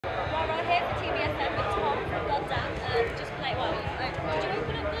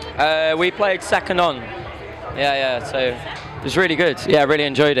We played second on. Yeah. So it was really good. Yeah, I really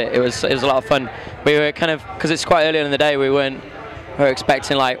enjoyed it. It was a lot of fun. We were kind of, because it's quite early in the day, we were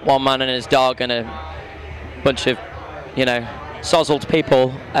expecting like one man and his dog and a bunch of, sozzled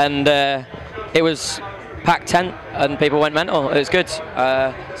people, and it was packed tent and people went mental. It was good.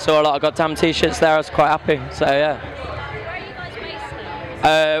 Saw a lot of goddamn t-shirts there. I was quite happy. So yeah. Where are you guys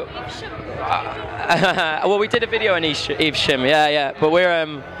based? Well, we did a video in Evesham. Yeah. But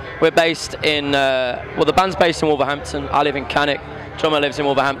we're based in the band's based in Wolverhampton. I live in Cannock. Drummer lives in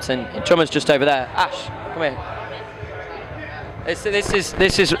Wolverhampton. Drummer's just over there. Ash, come here.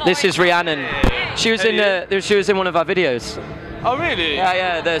 This is Rhiannon. She was in one of our videos. Oh really?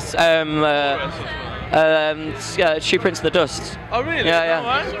 Yeah. There's She Prints in the Dust. Oh really? Yeah.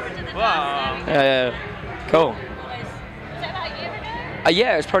 Wow. Yeah. Cool. Was it about a year ago?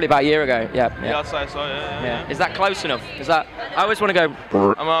 Yeah, it was probably about a year ago. Yeah. Yeah, I'd say so. Yeah. Is that close enough? Is that? I always want to go.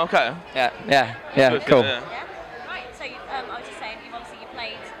 Am I okay? Yeah. Good, Cool. Yeah. Right. So I was just saying, you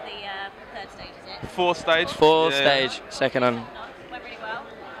played the third stage, is it? Fourth stage. Fourth stage, second on. Went really well.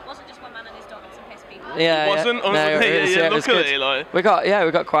 It wasn't just one man and his dog and some piss people. Yeah. It wasn't. No, it was Look at good. it, like. We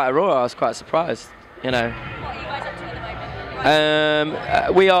got quite a roar. I was quite surprised. What are you guys up to at the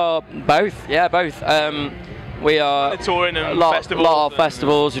moment? We are both. Yeah, both. We are touring and a lot of festivals.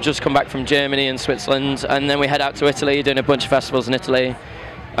 festivals. We've just come back from Germany and Switzerland, and then we head out to Italy, doing a bunch of festivals in Italy.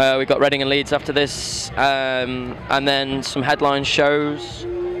 We've got Reading and Leeds after this, and then some headline shows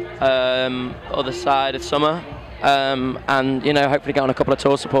other side of summer, and hopefully get on a couple of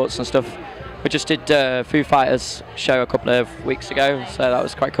tour supports and stuff. We just did Foo Fighters show a couple of weeks ago, so that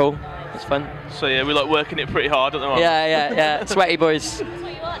was quite cool. It was fun. So yeah, we're like working it pretty hard at the moment. Yeah. Sweaty boys. That's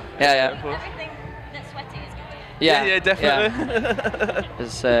what you want. Yeah. Everything that's sweaty is good for you. Yeah,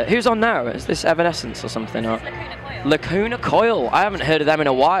 definitely. Who's on now? Is this Evanescence or something? Or? Lacuna Coil. Lacuna Coil. I haven't heard of them in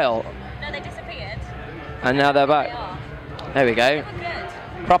a while. No, they disappeared. And now they're They back. are. There we go. They were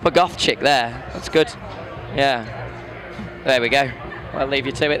good. Proper goth chick there. That's good. Yeah. There we go. I'll leave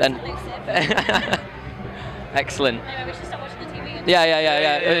you to it then. Excellent. Anyway, we should stop watching the TV. And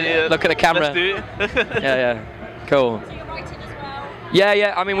Yeah. Look at the camera. Let's do it. Yeah. Cool. So you're writing as well.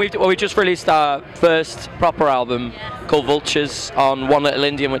 Yeah. I mean, we just released our first proper album called Vultures on One Little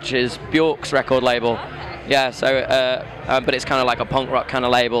Indian, which is Bjork's record label. Yeah. So, but it's kind of like a punk rock kind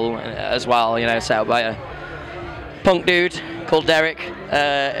of label as well. Set up by a punk dude called Derek,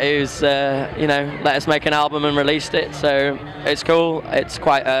 who's let us make an album and released it. So it's cool. It's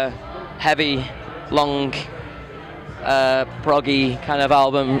quite a heavy, long, proggy kind of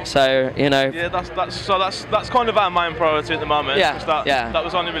album. So Yeah, that's kind of our main priority at the moment. Yeah, 'cause that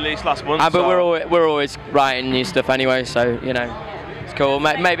was only released last month. But we're always writing new stuff anyway. So it's cool.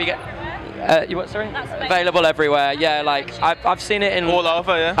 Maybe get. You what? Sorry. That's Available everywhere. Yeah, like I've seen it in all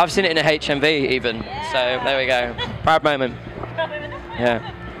over. Yeah. I've seen it in a HMV even. Yeah. So there we go. Proud moment. Yeah,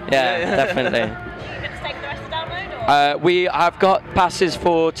 definitely. Are you going to stay for the rest of the download? Or? We have got passes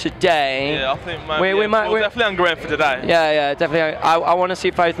for today. Yeah, I think we'll definitely hang around for today. Yeah, definitely. I want to see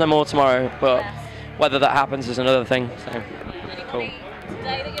both of them all tomorrow, but whether that happens is another thing. So cool. Today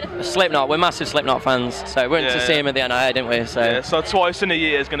that you're looking Slipknot, we're massive Slipknot fans, so we went to see him at the NIA, didn't we? So twice in a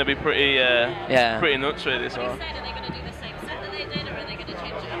year is going to be pretty nuts, really. So. Are they going to do the same set that they did, or are they going to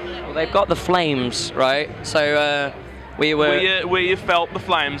change it up a little? Well, they've got the Flames, right? So we felt the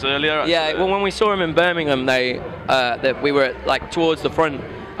Flames earlier. Actually. Yeah, well, when we saw them in Birmingham, we were like towards the front,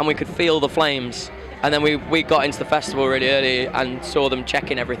 and we could feel the flames. And then we got into the festival really early and saw them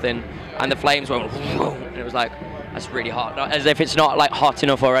checking everything, and the flames went, and it was like, that's really hot. As if it's not like hot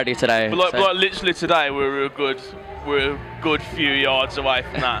enough already today. But like literally today, we're a good few yards away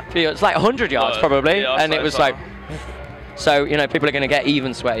from that. It's like 100 yards probably, yeah, and it was like, so people are going to get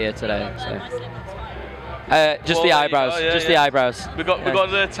even sweatier today. So. Just the eyebrows. The eyebrows. We got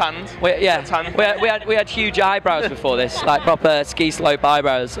the tanned. We had huge eyebrows before this, like proper ski slope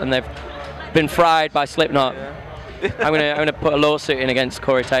eyebrows, and they've been fried by Slipknot. Yeah. I'm gonna put a lawsuit in against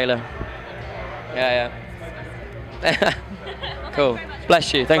Corey Taylor. Yeah. Cool.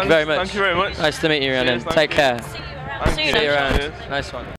 Bless you. Thank you very much. Thank you very much. Nice to meet you, Rhiannon. Take care. See you around. See you around. Nice one.